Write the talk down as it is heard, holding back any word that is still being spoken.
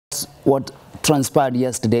what transpired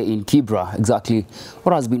yesterday in Kibra, exactly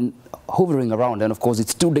what has been hovering around. And of course,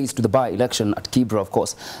 it's 2 days to the by-election at Kibra, of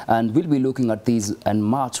course. And we'll be looking at these and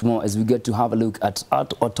much more as we get to have a look at our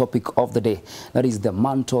topic of the day. That is the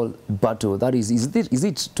mantle battle. That is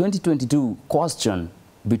it 2022 question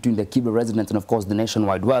between the Kibra residents and, of course, the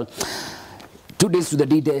nationwide? Well, 2 days to the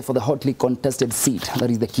D-Day for the hotly contested seat, that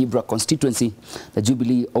is the Kibra constituency. The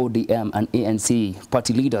Jubilee, ODM and ANC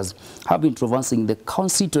party leaders have been traversing the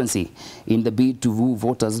constituency in the bid to woo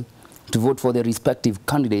voters to vote for their respective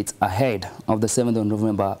candidates ahead of the 7th of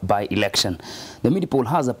November by-election. The mini-poll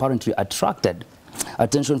has apparently attracted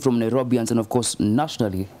attention from Nairobians and, of course,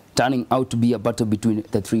 nationally, turning out to be a battle between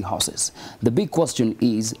the three houses. The big question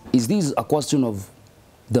is this a question of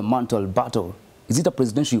the mantle battle? Is it a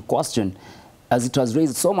presidential question, as it has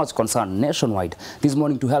raised so much concern nationwide? This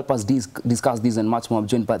morning, to help us discuss this and much more, I'm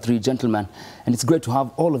joined by three gentlemen, and it's great to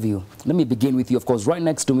have all of you. Let me begin with you. Of course, right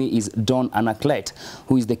next to me is Don Anaclet,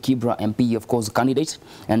 who is the Kibra MP, of course, candidate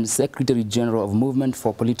and Secretary General of Movement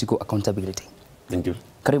for Political Accountability. Thank you.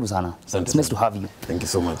 Karibu sana. It's nice to have you. Thank you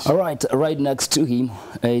so much. All right, right next to him,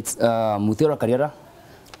 it's Muthera Karriera,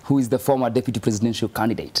 who is the former Deputy Presidential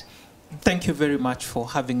candidate. Thank you very much for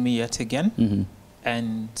having me yet again.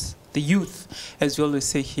 And the youth, as we always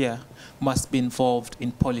say here, must be involved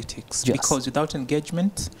in politics. Yes. Because without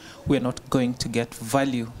engagement, we're not going to get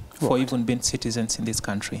value for even being citizens in this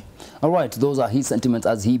country. All right, those are his sentiments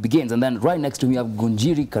as he begins. And then right next to me, we have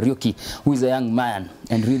Gunjiri Kariuki, who is a young man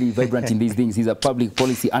and really vibrant in these things. He's a public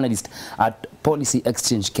policy analyst at Policy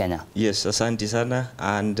Exchange Kenya. Yes, asante sana.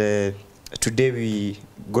 And today we're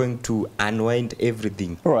going to unwind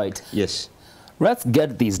everything. All right. Yes. Let's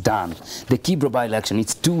get this done. The Kibra by-election,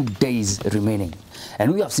 it's 2 days remaining.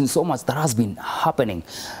 And we have seen so much that has been happening.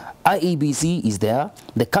 IEBC is there,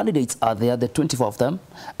 the candidates are there, the 24 of them,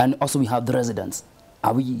 and also we have the residents.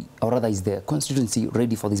 Are we, or rather is the constituency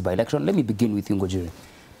ready for this by-election? Let me begin with you, Ngojiri.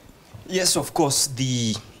 Yes, of course,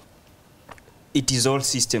 it is all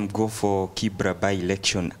system go for Kibra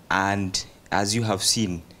by-election, and as you have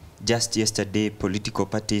seen, just yesterday, political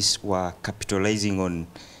parties were capitalizing on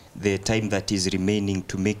the time that is remaining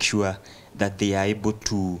to make sure that they are able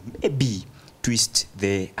to maybe twist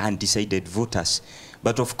the undecided voters.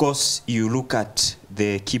 But of course, you look at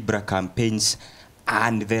the Kibra campaigns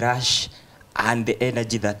and the rush and the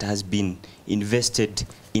energy that has been invested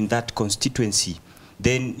in that constituency,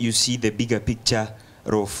 then you see the bigger picture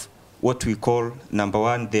of what we call, number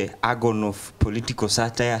one, the agon of political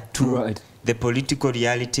satire, two, the political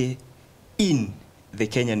reality in the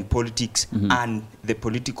Kenyan politics and the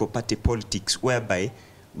political party politics, whereby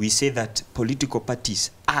we say that political parties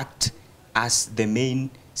act as the main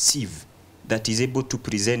sieve that is able to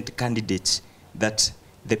present candidates that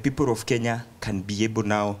the people of Kenya can be able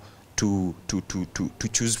now to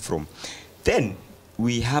choose from. Then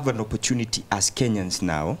we have an opportunity as Kenyans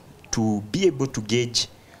now to be able to gauge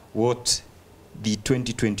what the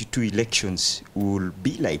 2022 elections will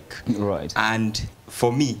be like. Right. And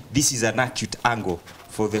for me, this is an acute angle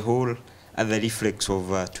for the whole other reflex of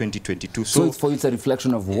 2022. So it's for you, it's a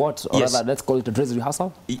reflection of what? Or rather, let's call it a dress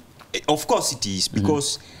rehearsal? Of course it is,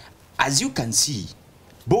 because as you can see,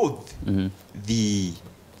 both the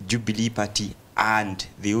Jubilee Party and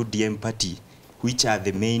the ODM Party, which are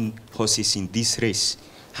the main horses in this race,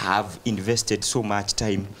 have invested so much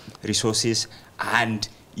time, resources, and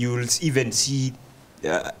you'll even see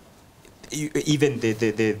even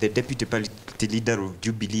the deputy party leader of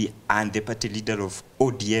Jubilee and the party leader of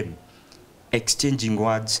ODM exchanging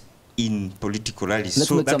words in political rallies.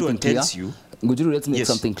 So that one tells you. Ngujuru, let's make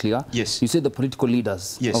something clear. Yes. You said the political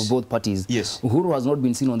leaders of both parties. Yes. Uhuru has not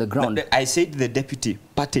been seen on the ground. I said the deputy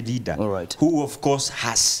party leader, who of course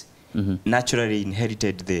has naturally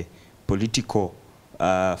inherited the political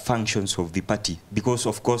functions of the party, because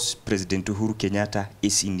of course President Uhuru Kenyatta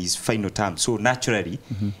is in his final term. So naturally,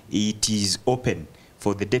 it is open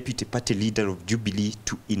for the deputy party leader of Jubilee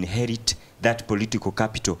to inherit that political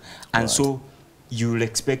capital. And so you'll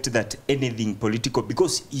expect that anything political,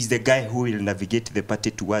 because he's the guy who will navigate the party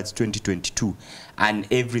towards 2022, and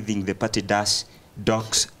everything the party does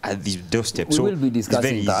docks at the doorstep. We will be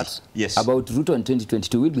discussing that about Ruto in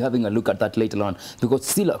 2022. We'll be having a look at that later on, because it's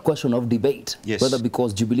still a question of debate. Whether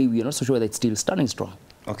because Jubilee, we are not so sure that it's still standing strong.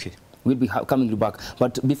 Okay. We'll be coming back.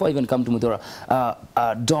 But before I even come to Muthora,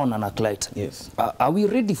 Don and Aklite. Yes. Are we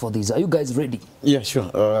ready for this? Are you guys ready? Yeah, sure.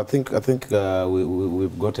 I think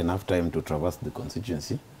we've got enough time to traverse the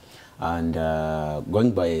constituency. And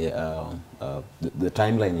going by the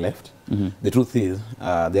timeline left, the truth is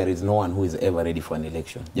there is no one who is ever ready for an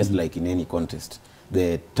election, just like in any contest.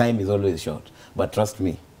 The time is always short. But trust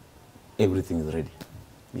me, everything is ready.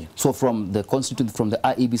 Yeah. So from the constituent, from the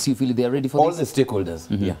IEBC, you feel they are ready for all this? the stakeholders.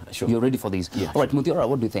 Yeah, sure. You're ready for this? Yeah, all right, Mutiara,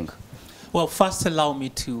 what do you think? Well, first allow me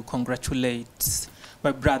to congratulate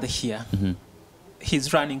my brother here.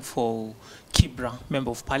 He's running for Kibra,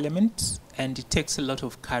 Member of Parliament, and it takes a lot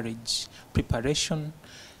of courage, preparation,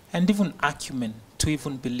 and even acumen to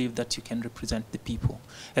even believe that you can represent the people,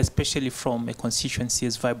 especially from a constituency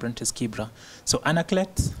as vibrant as Kibra. So,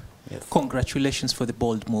 Anaclet, yes, congratulations for the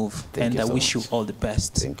bold move, and I wish you all the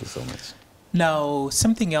best. Thank you so much. Now,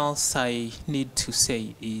 something else I need to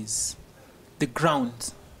say is the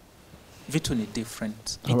ground, vitally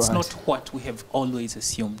different. It's not what we have always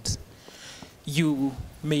assumed. You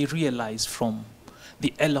may realize from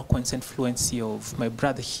the eloquence and fluency of my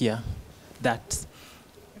brother here that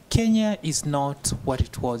Kenya is not what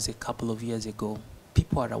it was a couple of years ago.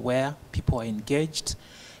 People are aware, people are engaged,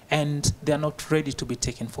 and they are not ready to be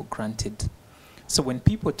taken for granted. So when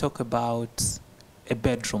people talk about a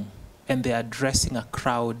bedroom and they are addressing a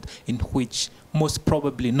crowd in which most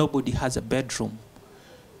probably nobody has a bedroom,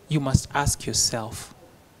 you must ask yourself,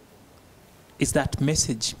 is that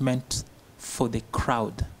message meant for the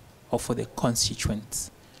crowd or for the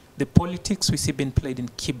constituents? The politics we see being played in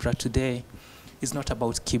Kibra today is not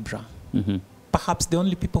about Kibra. Perhaps the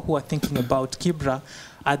only people who are thinking about Kibra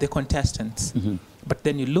are the contestants. But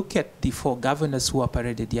then you look at the 4 governors who were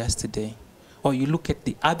paraded yesterday, or you look at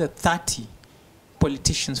the other 30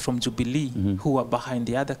 politicians from Jubilee who are behind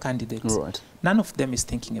the other candidates. None of them is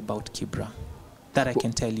thinking about Kibra. That I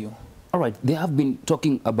can tell you. All right, they have been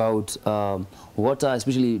talking about water,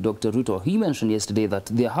 especially Dr. Ruto. He mentioned yesterday that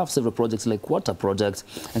they have several projects like water projects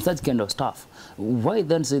and such kind of stuff. Why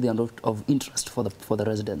then say they are not of interest for the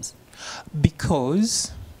residents?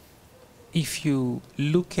 Because if you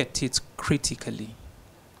look at it critically,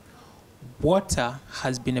 water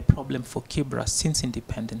has been a problem for Kibra since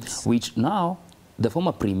independence. Which now the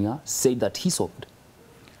former premier said that he solved.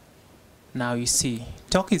 Now you see,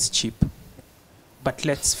 talk is cheap. But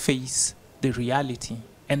let's face the reality.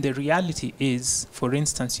 And the reality is, for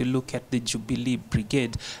instance, you look at the Jubilee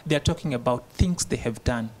Brigade, they're talking about things they have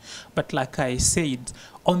done. But like I said,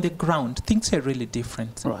 on the ground, things are really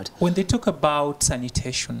different. When they talk about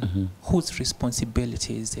sanitation, whose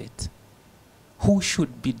responsibility is it? Who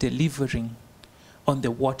should be delivering on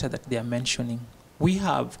the water that they are mentioning? We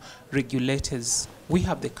have regulators, we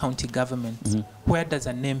have the county government. Where does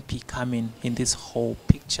an MP come in this whole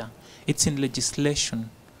picture? It's in legislation.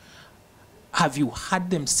 Have you heard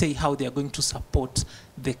them say how they are going to support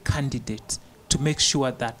the candidate to make sure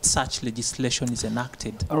that such legislation is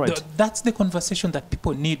enacted? That's the conversation that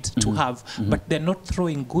people need to have. But they're not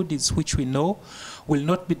throwing goodies which we know will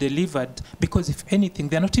not be delivered, because if anything,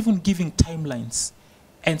 they're not even giving timelines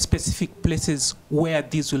and specific places where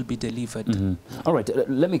these will be delivered. All right,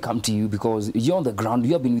 let me come to you, because you're on the ground,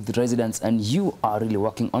 you have been with the residents, and you are really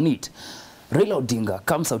working on it. Raila Odinga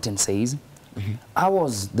comes out and says, I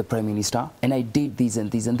was the Prime Minister and I did this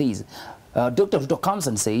and this and this. Dr. Ruto comes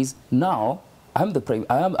and says, now I'm the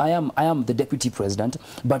I am the Deputy President,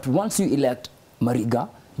 but once you elect Mariga,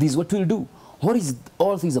 this is what we'll do. What is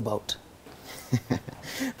all this about?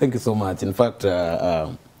 Thank you so much. In fact,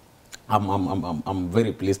 I'm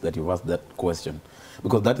very pleased that you've asked that question,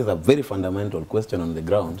 because that is a very fundamental question on the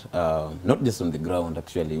ground. Not just on the ground,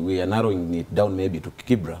 actually. We are narrowing it down maybe to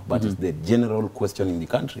Kibra, but it's the general question in the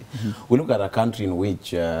country. We look at a country in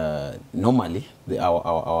which normally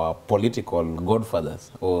our political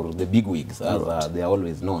godfathers, or the bigwigs, as they are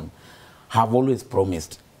always known, have always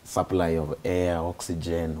promised supply of air,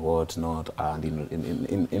 oxygen, whatnot, and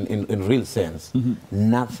in real sense,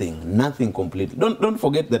 nothing complete. Don't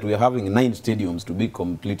forget that we are having 9 stadiums to be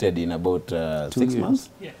completed in about 6 months.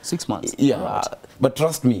 6 months. Yeah, but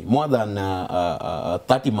trust me, more than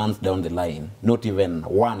 30 months down the line, not even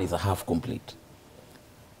one is half complete.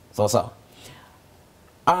 So.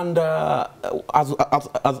 And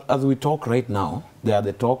as we talk right now, there are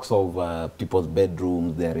the talks of people's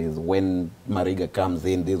bedrooms. There is when Mariga comes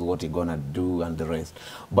in, this is what he's gonna do, and the rest.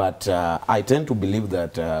 But I tend to believe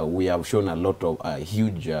that we have shown a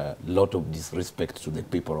huge lot of disrespect to the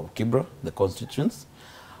people of Kibra, the constituents.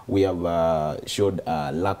 We have showed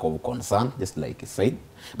a lack of concern, just like he said,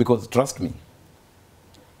 because trust me,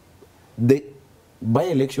 the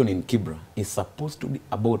by-election in Kibra is supposed to be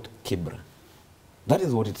about Kibra. That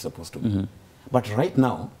is what it's supposed to be. But right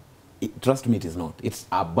now, trust me, it is not. It's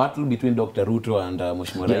a battle between Dr. Ruto and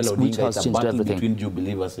Mheshimiwa Raila Odinga. It's a battle between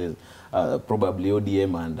Jubilee versus probably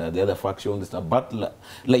ODM and the other factions. It's a battle,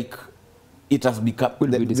 like, it has become,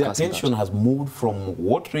 the attention has moved from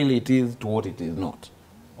what really it is to what it is not.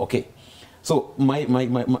 Okay. So my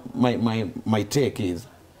take is,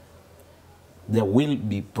 there will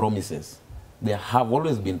be promises. There have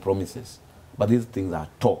always been promises. But these things are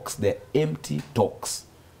talks. They're empty talks.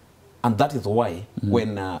 And that is why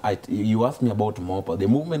when you asked me about MOPA, the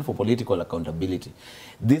Movement for Political Accountability,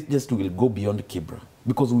 this just will go beyond Kibra.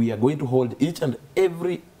 Because we are going to hold each and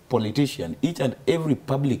every politician, each and every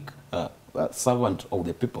public servant of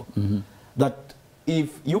the people, that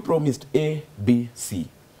if you promised A, B, C,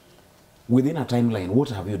 within a timeline, what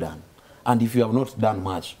have you done? And if you have not done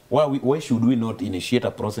much, why should we not initiate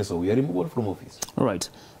a process of your removal from office? All right.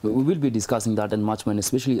 We will be discussing that and much more,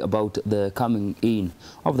 especially about the coming in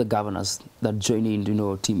of the governors that join in,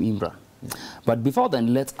 Team Imbra. But before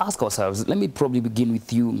then, let's ask ourselves, let me probably begin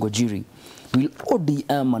with you, Ngojiri. Will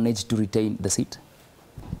ODM manage to retain the seat?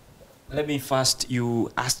 Let me first,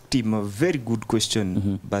 you asked him a very good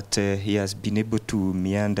question, but he has been able to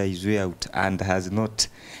meander his way out and has not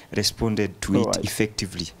responded to it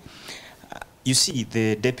effectively. You see,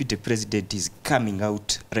 the deputy president is coming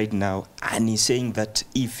out right now and he's saying that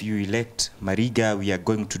if you elect Mariga, we are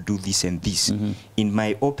going to do this and this. In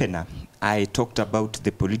my opener, I talked about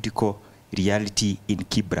the political reality in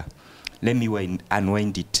Kibra. Let me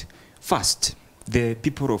unwind it. First, the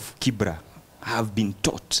people of Kibra have been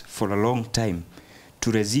taught for a long time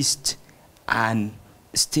to resist and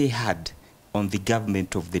stay hard on the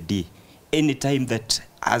government of the day. Anytime that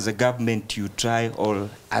as a government you try, or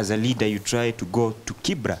as a leader you try to go to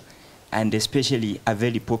Kibra, and especially a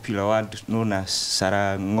very popular word known as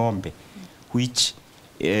Sarangombe, which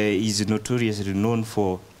is notoriously known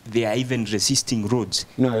for they are even resisting roads.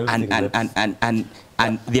 No, and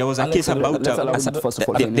there was a case about there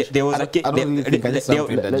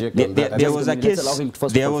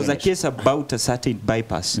was a case about a certain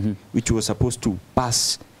bypass which was supposed to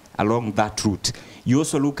pass along that route. You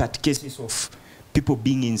also look at cases of people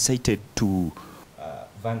being incited to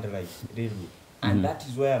vandalize railway. And that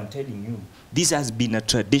is why I'm telling you, this has been a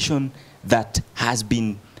tradition that has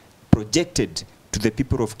been projected to the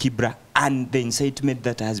people of Kibra, and the incitement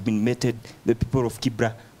that has been meted the people of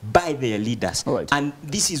Kibra by their leaders. And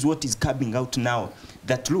this is what is coming out now,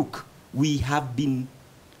 that look, we have been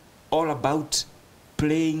all about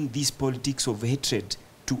playing this politics of hatred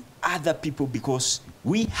to other people because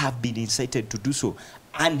we have been incited to do so.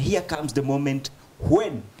 And here comes the moment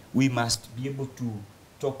when we must be able to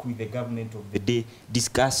talk with the government of the day,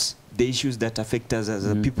 discuss the issues that affect us as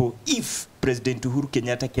a people. If President Uhuru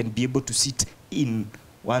Kenyatta can be able to sit in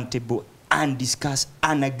one table and discuss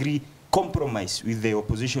and agree, compromise with the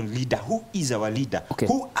opposition leader, who is our leader?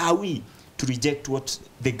 Who are we to reject what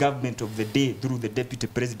the government of the day through the deputy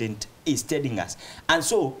president is telling us? And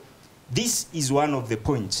so this is one of the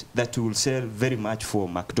points that will sell very much for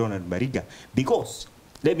McDonald Mariga, because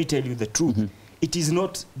let me tell you the truth, it is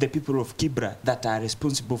not the people of Kibra that are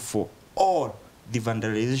responsible for all the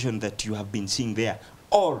vandalization that you have been seeing there,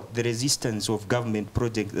 or the resistance of government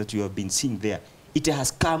projects that you have been seeing there. It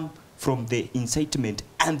has come from the incitement,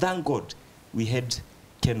 and thank God we had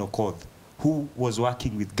Ken Okoth, who was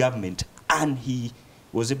working with government, and he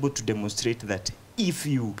was able to demonstrate that if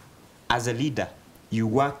you, as a leader, you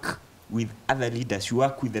work with other leaders, you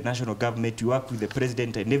work with the national government, you work with the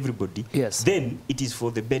president and everybody, then it is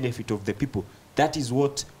for the benefit of the people. That is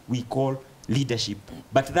what we call leadership.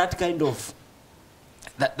 But that kind of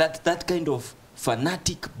that kind of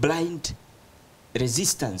fanatic, blind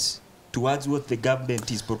resistance towards what the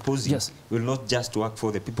government is proposing will not just work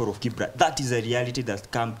for the people of Kibra. That is a reality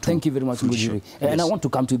that comes to Thank you very much, Ngojiri. And I want to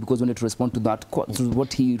come to you because we need to respond to that, to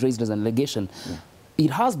what he raised as an allegation. It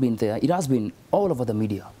has been there, it has been all over the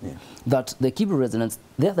media, that the Kibra residents,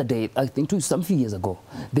 the other day, I think some few years ago,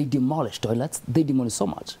 they demolished toilets, they demolished so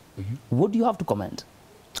much. What do you have to comment?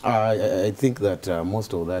 I think that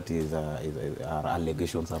most of that are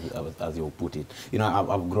allegations, as you put it. You know,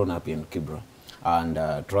 I've grown up in Kibra,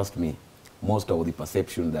 and trust me, most of the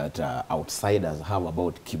perception that outsiders have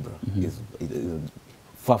about Kibra is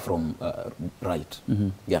far from right.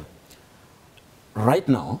 Yeah. Right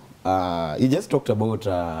now, you just talked about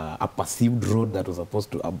a perceived road that was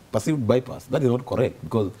supposed to, a perceived bypass. That is not correct,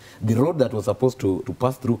 because the road that was supposed to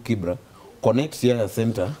pass through Kibra connects here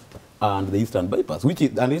center and the eastern bypass,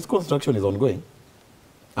 and its construction is ongoing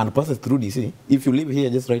and passes through DC. If you live here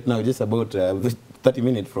just right now, just about 30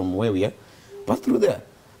 minutes from where we are, pass through there.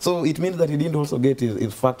 So it means that he didn't also get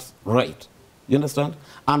his facts right. You understand?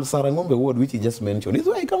 And Sarangombe ward, which he just mentioned, is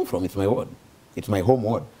where I come from. It's my ward. It's my home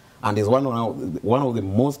ward. And it's one of the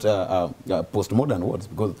most postmodern wards,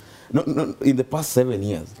 because in the past 7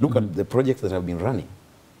 years, look at the projects that have been running.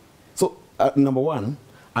 So number one,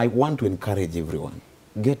 I want to encourage everyone,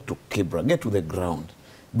 get to Kibra, get to the ground.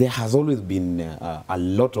 There has always been a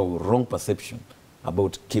lot of wrong perception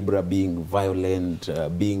about Kibra being violent,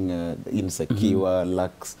 being insecure,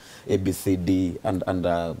 lacks ABCD,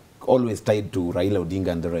 and always tied to Raila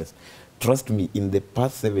Odinga and the rest. Trust me, in the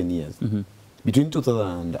past 7 years, between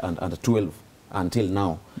 2012 until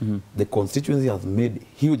now, the constituency has made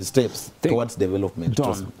huge steps towards development.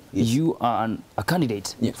 Don, yes. You are a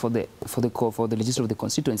candidate for the legislature of the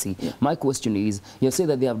constituency. My question is, you say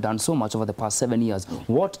that they have done so much over the past 7 years.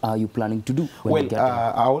 What are you planning to do when you get there?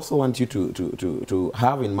 I also want you to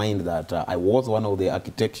have in mind that I was one of the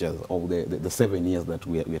architectures of the 7 years that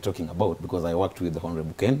we are talking about, because I worked with the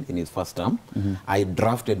Honorable Ken in his first term. I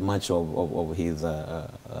drafted much of his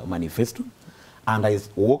manifesto. And I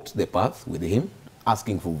walked the path with him,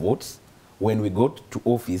 asking for votes. When we got to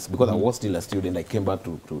office, because I was still a student, I came back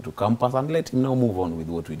to campus and let him now move on with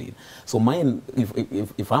what we did. So mine,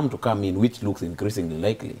 if I'm to come in, which looks increasingly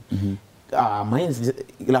likely, mine is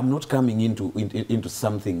I'm not coming into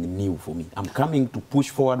something new for me. I'm coming to push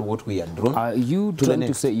forward what we had drawn. Are you trying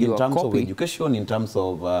to say you in terms of education, in terms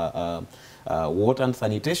of water and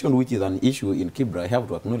sanitation, which is an issue in Kibra, I have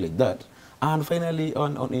to acknowledge that. And finally,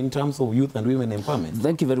 in terms of youth and women empowerment.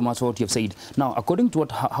 Thank you very much for what you have said. Now, according to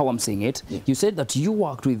how I'm saying it, you said that you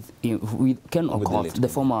worked with Ken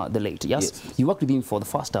Okoth, the late, yes? You worked with him for the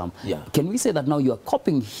first term. Can we say that now you are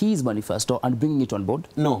copying his manifesto and bringing it on board?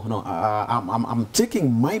 No. I'm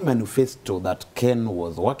taking my manifesto that Ken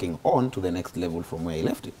was working on to the next level from where he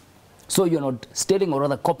left it. So you're not stealing or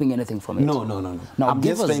rather copying anything from it? No. Now, I'm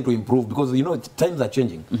just trying to improve, because, you know, times are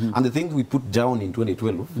changing. And the things we put down in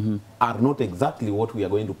 2012 are not exactly what we are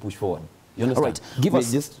going to push forward. You understand?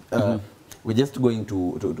 All right. We're just going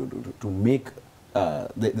to make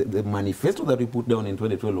the manifesto that we put down in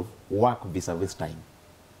 2012 work vis-a-vis time.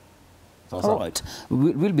 All right.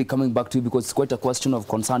 We'll be coming back to you, because it's quite a question of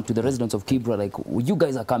concern to the residents of Kibra. Like, you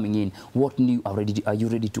guys are coming in, what new are you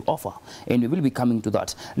ready to offer? And we will be coming to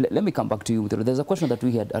that. Let me come back to you. There's a question that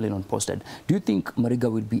we had earlier on posted. Do you think Mariga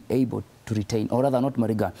will be able to retain, or rather not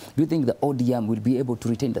Mariga, do you think the ODM will be able to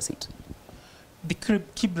retain the seat? The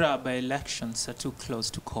Kibra by-elections are too close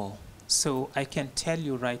to call. So I can tell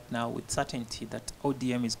you right now with certainty that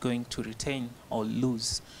ODM is going to retain or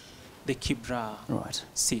lose the Kibra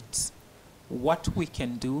seats. What we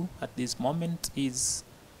can do at this moment is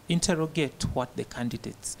interrogate what the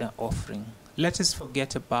candidates are offering. Let us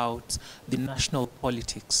forget about the national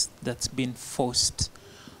politics that's been forced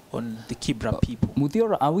on the Kibra people.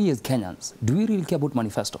 Muthiora, are we as Kenyans, do we really care about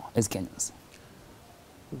manifesto as Kenyans?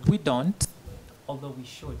 We don't, although we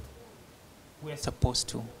should. We're supposed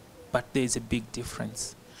to, but there's a big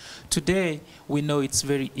difference. Today, we know it's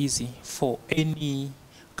very easy for any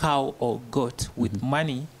cow or goat with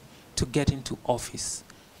money to get into office,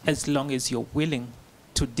 as long as you're willing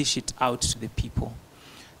to dish it out to the people.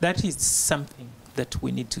 That is something that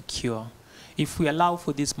we need to cure. If we allow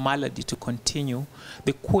for this malady to continue,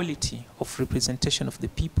 the quality of representation of the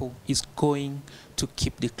people is going to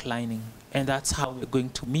keep declining. And that's how we're going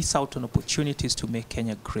to miss out on opportunities to make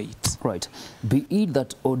Kenya great. Right. Be it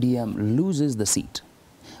that ODM loses the seat,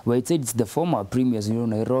 where it said it's the former premiers, you know,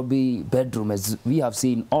 Nairobi bedroom, as we have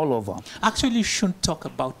seen all over. Actually, you shouldn't talk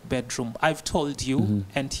about bedroom. I've told you,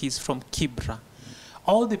 and he's from Kibra.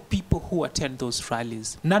 All the people who attend those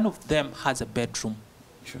rallies, none of them has a bedroom.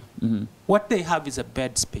 Sure. What they have is a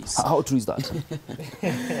bed space. How true is that?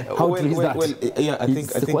 How true is that? Well, yeah, I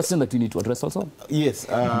think the question that you need to address also. Yes.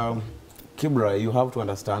 Kibra, you have to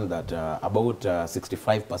understand that about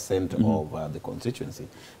 65% of the constituency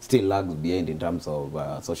still lags behind in terms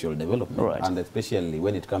of social development, and especially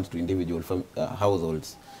when it comes to individual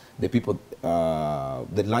households. The people,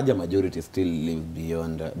 the larger majority still live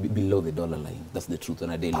below the dollar line. That's the truth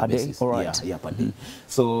on a daily basis. Per day.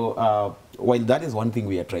 So while that is one thing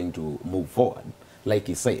we are trying to move forward, like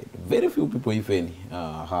he said, very few people, if any,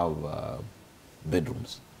 have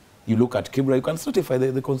bedrooms. You look at Kibra, you can certify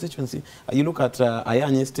the constituency. You look at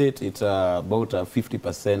Ayani Estate, it's about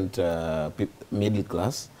 50% middle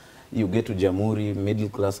class. You get to Jamhuri, middle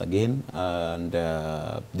class again, and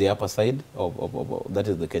the upper side of that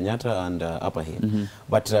is the Kenyatta and Upper Hill.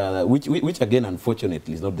 But which again,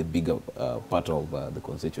 unfortunately, is not the bigger part of the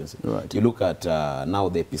constituency. You look at now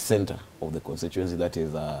the epicenter of the constituency, that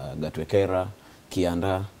is Gatwekera,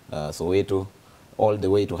 Kianda, Soweto, all the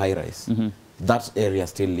way to High Rise. That area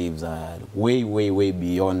still lives way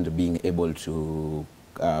beyond being able to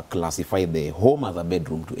classify the home as a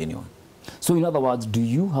bedroom to anyone. So in other words, do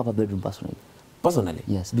you have a bedroom personally? Personally?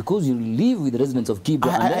 Yes, because you live with the residents of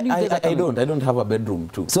Kibra. I don't have a bedroom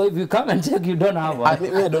too. So if you come and check, you don't have one.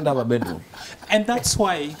 I don't have a bedroom. And that's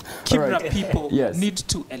why Kibra people need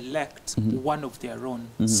to elect one of their own,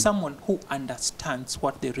 someone who understands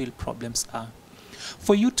what the real problems are.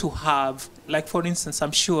 For you to have, like for instance,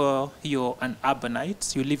 I'm sure you're an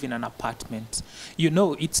urbanite, you live in an apartment. You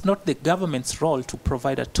know, it's not the government's role to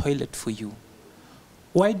provide a toilet for you.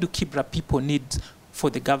 Why do Kibra people need for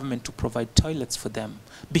the government to provide toilets for them?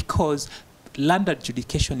 Because land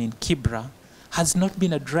adjudication in Kibra has not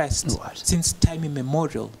been addressed since time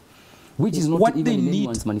immemorial. Which is not what even they in need,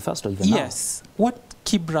 anyone's manifesto even yes, now. What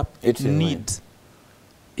Kibra need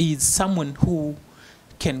is someone who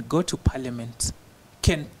can go to parliament,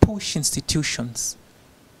 can push institutions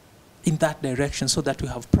in that direction so that we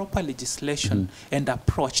have proper legislation and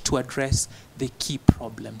approach to address the key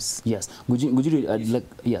problems. Yes. Would you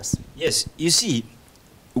yes. Yes, you see,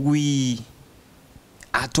 we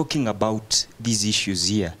are talking about these issues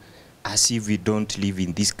here as if we don't live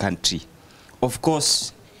in this country. Of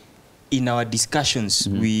course, in our discussions,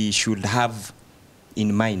 we should have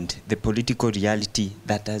in mind the political reality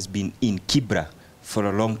that has been in Kibra for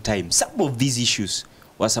a long time. Some of these issues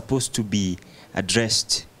were supposed to be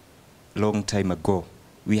addressed long time ago.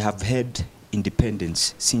 We have had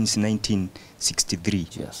independence since 1963.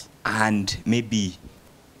 Yes. And maybe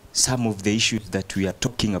some of the issues that we are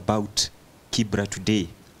talking about Kibra today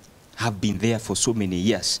have been there for so many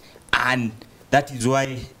years. And that is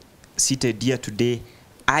why, seated here today,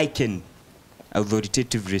 I can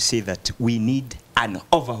authoritatively say that we need an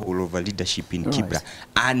overhaul of our leadership in Kibra.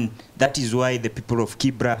 And that is why the people of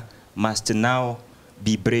Kibra must now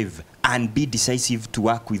be brave and be decisive to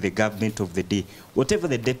work with the government of the day. Whatever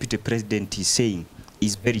the deputy president is saying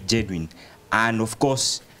is very genuine. And of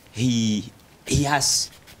course, he has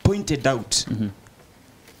pointed out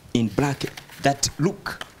in black that,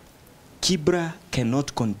 look, Kibra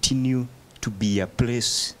cannot continue to be a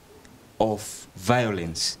place of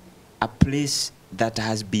violence, a place that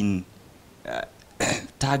has been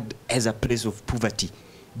tagged as a place of poverty.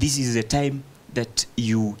 This is the time that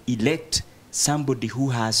you elect somebody who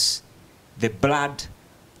has the blood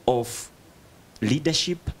of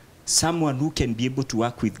leadership, someone who can be able to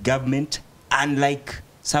work with government, unlike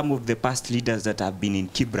some of the past leaders that have been in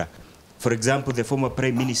Kibra. For example, the former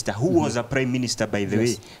prime minister, who was a prime minister, by the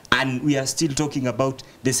way, and we are still talking about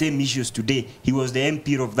the same issues today. He was the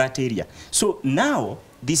MP of that area. So now,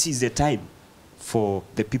 this is the time for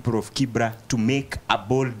the people of Kibra to make a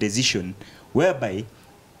bold decision, whereby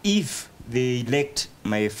if they elect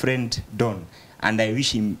my friend Don, and I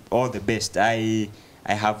wish him all the best, I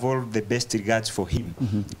have all the best regards for him,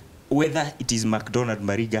 whether it is MacDonald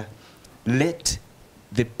Mariga, let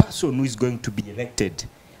the person who is going to be elected,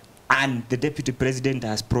 and the deputy president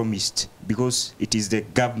has promised, because it is the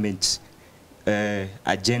government's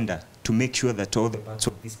agenda to make sure that all the parts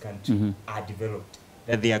of this country are developed,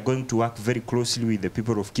 that they are going to work very closely with the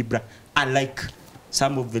people of Kibra, unlike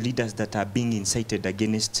some of the leaders that are being incited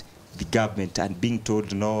against the government and being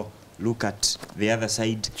told, no, look at the other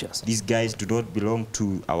side, these guys do not belong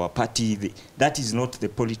to our party. That is not the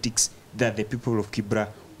politics that the people of Kibra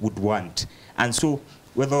would want. And so,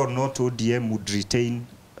 whether or not ODM would retain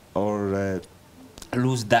or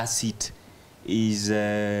lose that seat is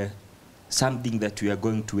something that we are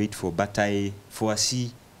going to wait for, but I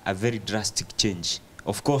foresee a very drastic change.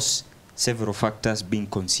 Of course, several factors being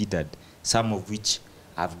considered, some of which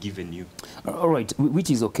I've given you. All right, which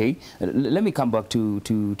is okay. Let me come back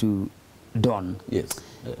to Don. Yes.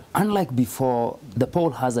 Unlike before, the poll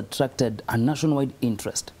has attracted a nationwide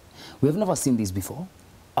interest. We have never seen this before.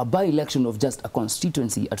 A by-election of just a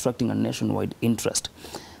constituency attracting a nationwide interest.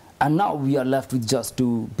 And now we are left with just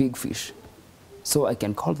two big fish. So I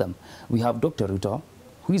can call them. We have Dr. Ruto,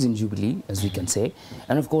 who is in Jubilee, as we can say.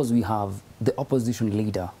 And of course, we have the opposition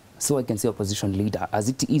leader. So I can say opposition leader, as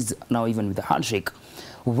it is now even with the handshake.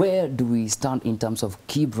 Where do we stand in terms of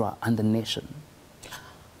Kibra and the nation?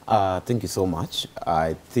 Thank you so much.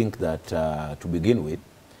 I think that to begin with,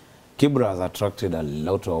 Kibra has attracted a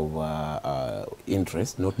lot of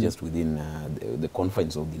interest, not just within the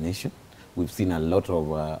confines of the nation. We've seen a lot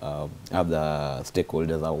of other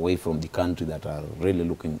stakeholders away from the country that are really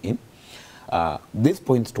looking in. This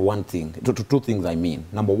points to one thing, to two things I mean.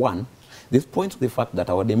 Number one, this points to the fact that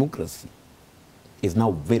our democracy is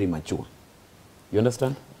now very mature. You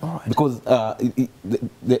understand? All right. Because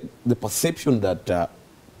the perception that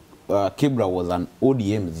Kibra was an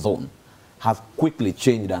ODM zone has quickly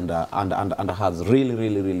changed and has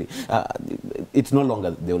really, it's no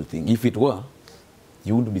longer the old thing. If it were,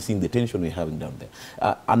 you wouldn't be seeing the tension we're having down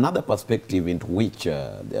there. Another perspective into which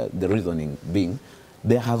the reasoning being,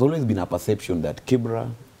 there has always been a perception that Kibra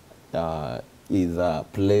is a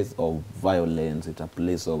place of violence, it's a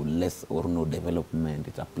place of less or no development,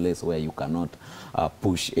 it's a place where you cannot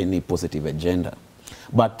push any positive agenda.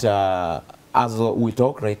 But as we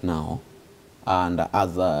talk right now, And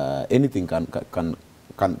as anything can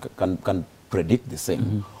predict the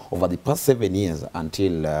same, over the past 7 years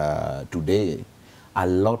until today, a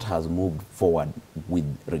lot has moved forward with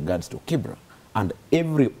regards to Kibra. And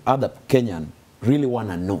every other Kenyan really want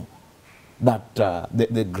to know that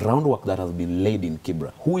the groundwork that has been laid in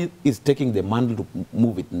Kibra, who is taking the mantle to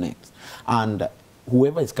move it next, and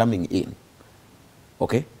whoever is coming in,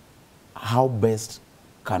 okay, how best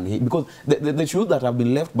can he, because the shoes that have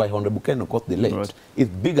been left by Honorable Ken Okoth the late is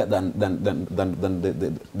bigger than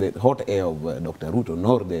the hot air of Dr. Ruto,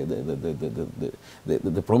 nor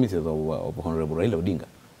the promises of Honorable Raila Odinga.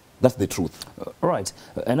 That's the truth. Right.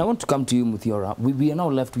 And I want to come to you, Muthiora. We are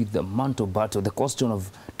now left with the mantle battle, the question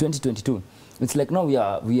of 2022. It's like now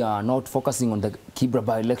we are not focusing on the Kibra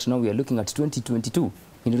by-election. Now we are looking at 2022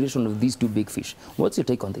 in relation to these two big fish. What's your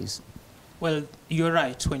take on this? Well, you're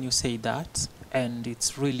right when you say that, and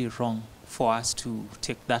it's really wrong for us to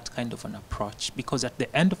take that kind of an approach, because at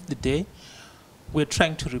the end of the day, we're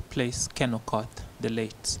trying to replace Ken Okoth, the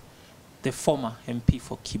late, the former MP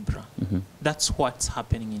for Kibra. That's what's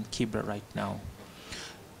happening in Kibra right now.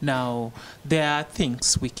 Now, there are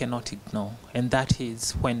things we cannot ignore, and that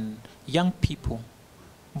is when young people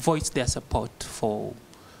voice their support for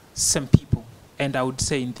some people, and I would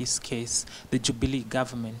say in this case, the Jubilee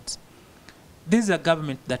government. This is a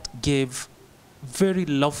government that gave very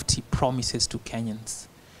lofty promises to Kenyans.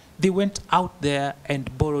 They went out there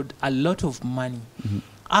and borrowed a lot of money,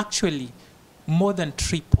 actually more than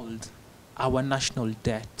tripled our national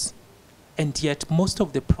debt. And yet most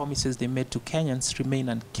of the promises they made to Kenyans remain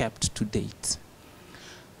unkept to date.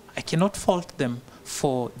 I cannot fault them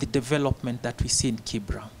for the development that we see in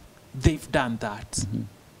Kibra. They've done that.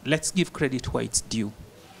 Let's give credit where it's due.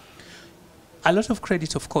 A lot of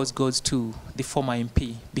credit, of course, goes to the former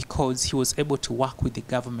MP, because he was able to work with the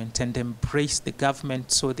government and embrace the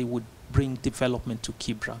government so they would bring development to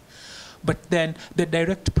Kibra. But then the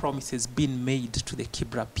direct promises being made to the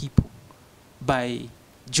Kibra people by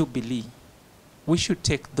Jubilee, we should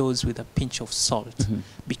take those with a pinch of salt,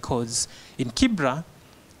 because in Kibra,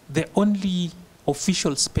 the only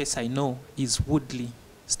official space I know is Woodley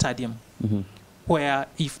Stadium, where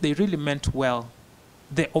if they really meant well,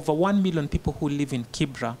 the over 1 million people who live in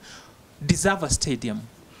Kibra deserve a stadium.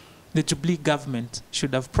 The Jubilee government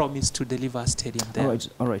should have promised to deliver a stadium there.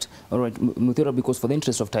 All right. Muthiora, because for the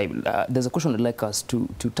interest of time, there's a question I'd like us to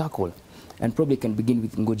tackle, and probably can begin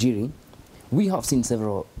with Ngojiri. We have seen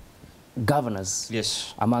several governors,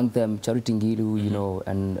 among them Charity Ngilu, you know,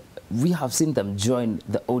 and we have seen them join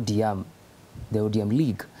the ODM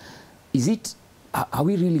League. Is it, are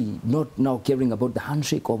we really not now caring about the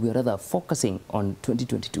handshake, or we are rather focusing on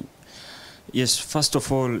 2022? Yes, first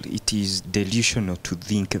of all, it is delusional to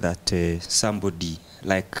think that somebody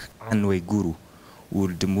like Anne Waiguru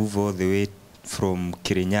would move all the way from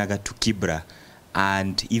Kirinyaga to Kibra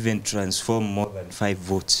and even transform more than 5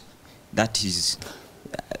 votes. That is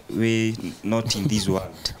way not in this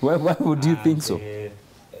world. Why would you think so?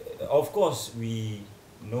 Of course, we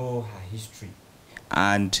know her history.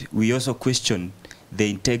 And we also question the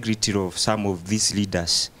integrity of some of these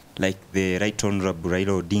leaders, like the Right Honorable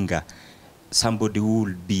Raila Odinga, somebody who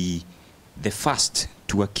will be the first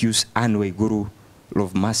to accuse Anne Waiguru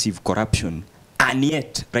of massive corruption, and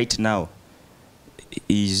yet, right now,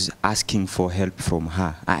 is asking for help from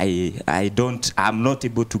her. I'm not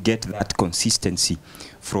able to get that consistency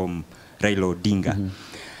from Raila Odinga.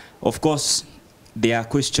 Of course, there are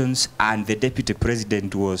questions, and the deputy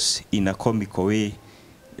president was in a comical way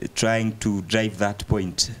trying to drive that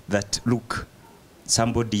point that, look,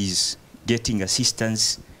 somebody is getting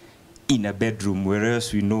assistance in a bedroom,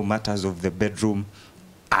 whereas we know matters of the bedroom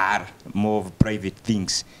are more of private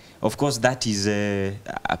things. Of course, that is a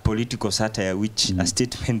political satire, which a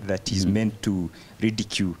statement that is meant to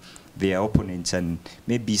ridicule their opponents, and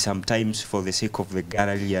maybe sometimes for the sake of the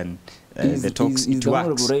gallery and the talks, it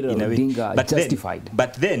works in a way.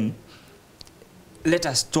 But then, let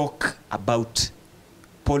us talk about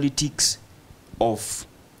politics of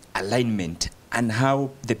alignment and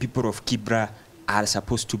how the people of Kibra are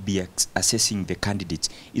supposed to be assessing the candidates.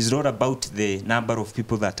 It's not about the number of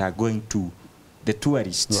people that are going to, the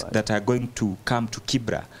tourists that are going to come to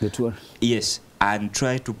Kibra. The tour. Yes, and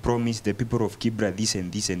try to promise the people of Kibra this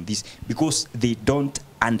and this and this, because they don't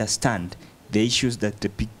understand the issues that the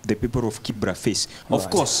people of Kibra face. Of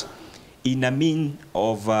course, in a mean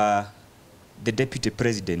of the deputy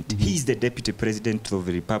president, he is the deputy president of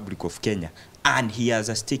the Republic of Kenya, and he has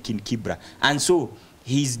a stake in Kibra. And so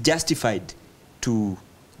he's justified to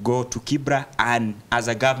go to Kibra and, as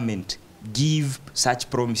a government, give such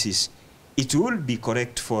promises it will be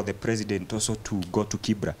correct for the president also to go to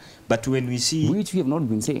Kibra. But when we see... Which we have not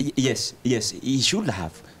been saying. Yes, he should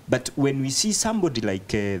have. But when we see somebody like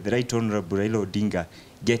the Right Honorable Raila Odinga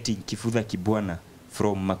getting Kifudha Kibwana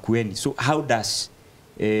from Makueni, so how does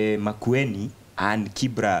Makueni and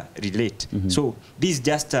Kibra relate? So this is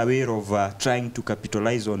just a way of trying to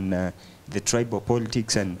capitalize on the tribal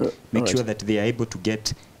politics and make sure that they are able to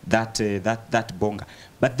get that that bonga.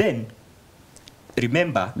 But then,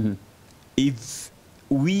 remember, if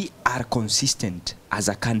we are consistent as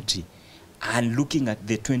a country and looking at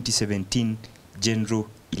the 2017 general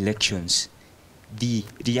elections, the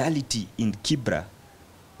reality in Kibra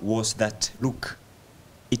was that, look,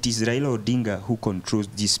 it is Raila Odinga who controls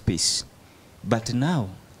this space. But now,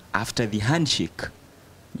 after the handshake,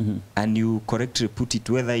 and you correctly put it,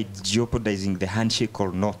 whether it's jeopardizing the handshake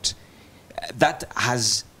or not, that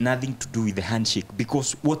has nothing to do with the handshake,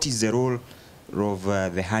 because what is the role of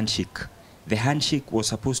the handshake? The handshake was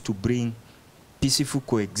supposed to bring peaceful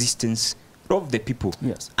coexistence of the people.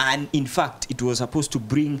 Yes. And in fact, it was supposed to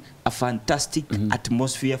bring a fantastic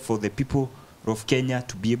atmosphere for the people of Kenya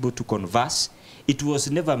to be able to converse. It was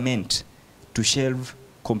never meant to shelve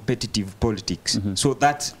competitive politics. So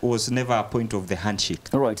that was never a point of the handshake.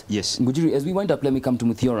 All right. Yes. Ngujiri, as we wind up, let me come to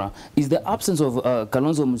Muthiora. Is the absence of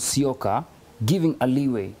Kalonzo Musyoka giving a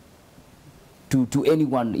leeway to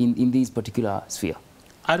anyone in this particular sphere?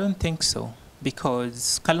 I don't think so,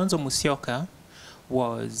 because Kalonzo Musyoka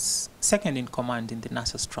was second in command in the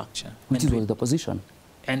NASA structure. Which was the position.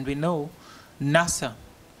 And we know NASA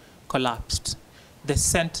collapsed. The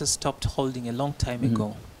center stopped holding a long time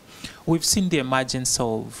ago. We've seen the emergence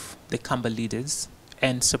of the Kamba leaders,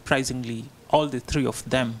 and surprisingly, all the three of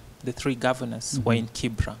them, the three governors, were in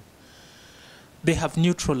Kibra. They have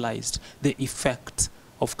neutralized the effect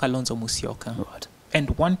of Kalonzo Musyoka. Right.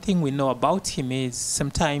 And one thing we know about him is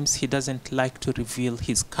sometimes he doesn't like to reveal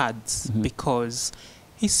his cards because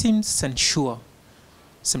he seems unsure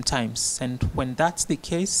sometimes. And when that's the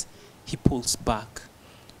case, he pulls back.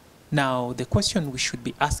 Now, the question we should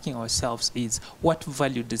be asking ourselves is, what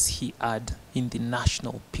value does he add in the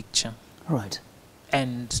national picture? Right.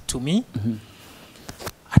 And to me,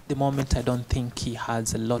 at the moment, I don't think he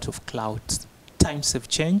has a lot of clout. Times have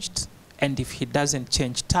changed. And if he doesn't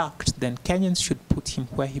change tact, then Kenyans should put him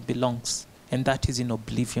where he belongs, and that is in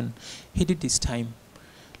oblivion. He did his time.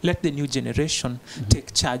 Let the new generation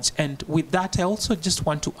take charge. And with that, I also just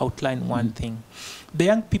want to outline one thing. The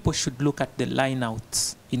young people should look at the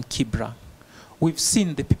lineouts in Kibra. We've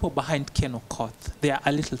seen the people behind Ken Okoth. They are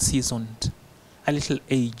a little seasoned, a little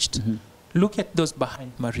aged. Look at those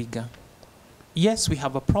behind Mariga. Yes, we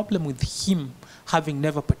have a problem with him having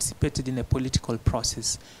never participated in a political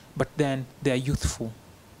process, but then they are youthful,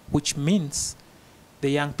 which means the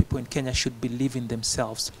young people in Kenya should believe in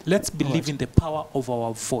themselves. Let's believe in the power of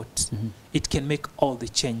our vote. It can make all the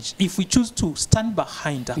change. If we choose to stand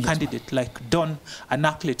behind a candidate like Don, an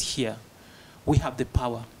athlete here, we have the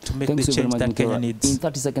power to make the change that Kenya needs. In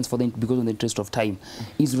 30 seconds, because of the interest of time,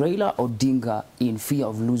 is Raila Odinga in fear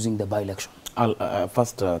of losing the by-election?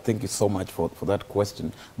 First, thank you so much for that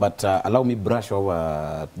question. But allow me brush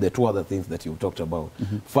over the two other things that you talked about.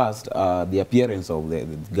 First, the appearance of the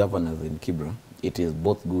governors in Kibra. It is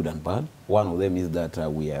both good and bad. One of them is that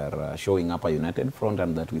we are showing up a united front,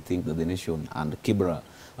 and that we think that the nation and Kibra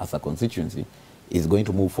as a constituency is going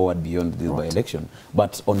to move forward beyond this by-election.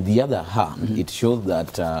 But on the other hand, it shows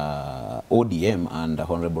that ODM and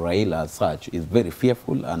Honorable Raila as such is very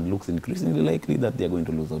fearful and looks increasingly likely that they are going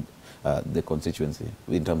to lose the constituency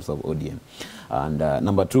in terms of ODM. And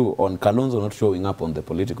number two, on Kalonzo not showing up on the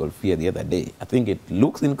political sphere the other day, I think it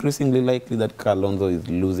looks increasingly likely that Kalonzo is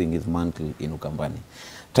losing his mantle in Ukambani.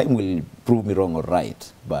 Time will prove me wrong or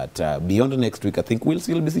right, but beyond next week, I think we'll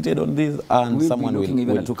still be seated on this, and someone will... We'll be looking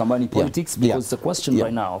even at Ukambani politics, because it's a question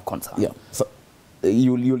right now of concern. Yeah, so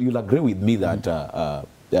you'll agree with me that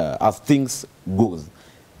as things goes,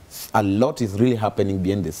 a lot is really happening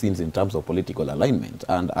behind the scenes in terms of political alignment.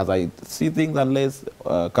 And as I see things, unless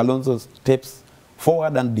Kalonzo steps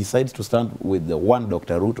forward and decides to stand with the one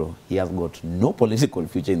Dr. Ruto, he has got no political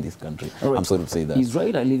future in this country. Right. I'm sorry to say that. Is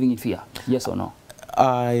Raila living in fear? Yes or no?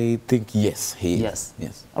 I think yes, he is.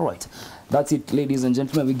 Yes. All right. That's it, ladies and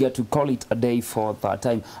gentlemen. We get to call it a day for that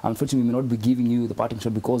time. Unfortunately, we may not be giving you the parting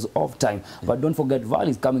shot because of time. But don't forget, Val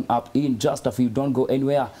is coming up in just a few. Don't go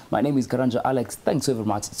anywhere. My name is Karanja Alex. Thanks so very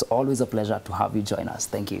much. It's always a pleasure to have you join us.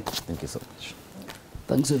 Thank you. Thank you so much.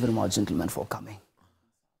 Thanks so very much, gentlemen, for coming.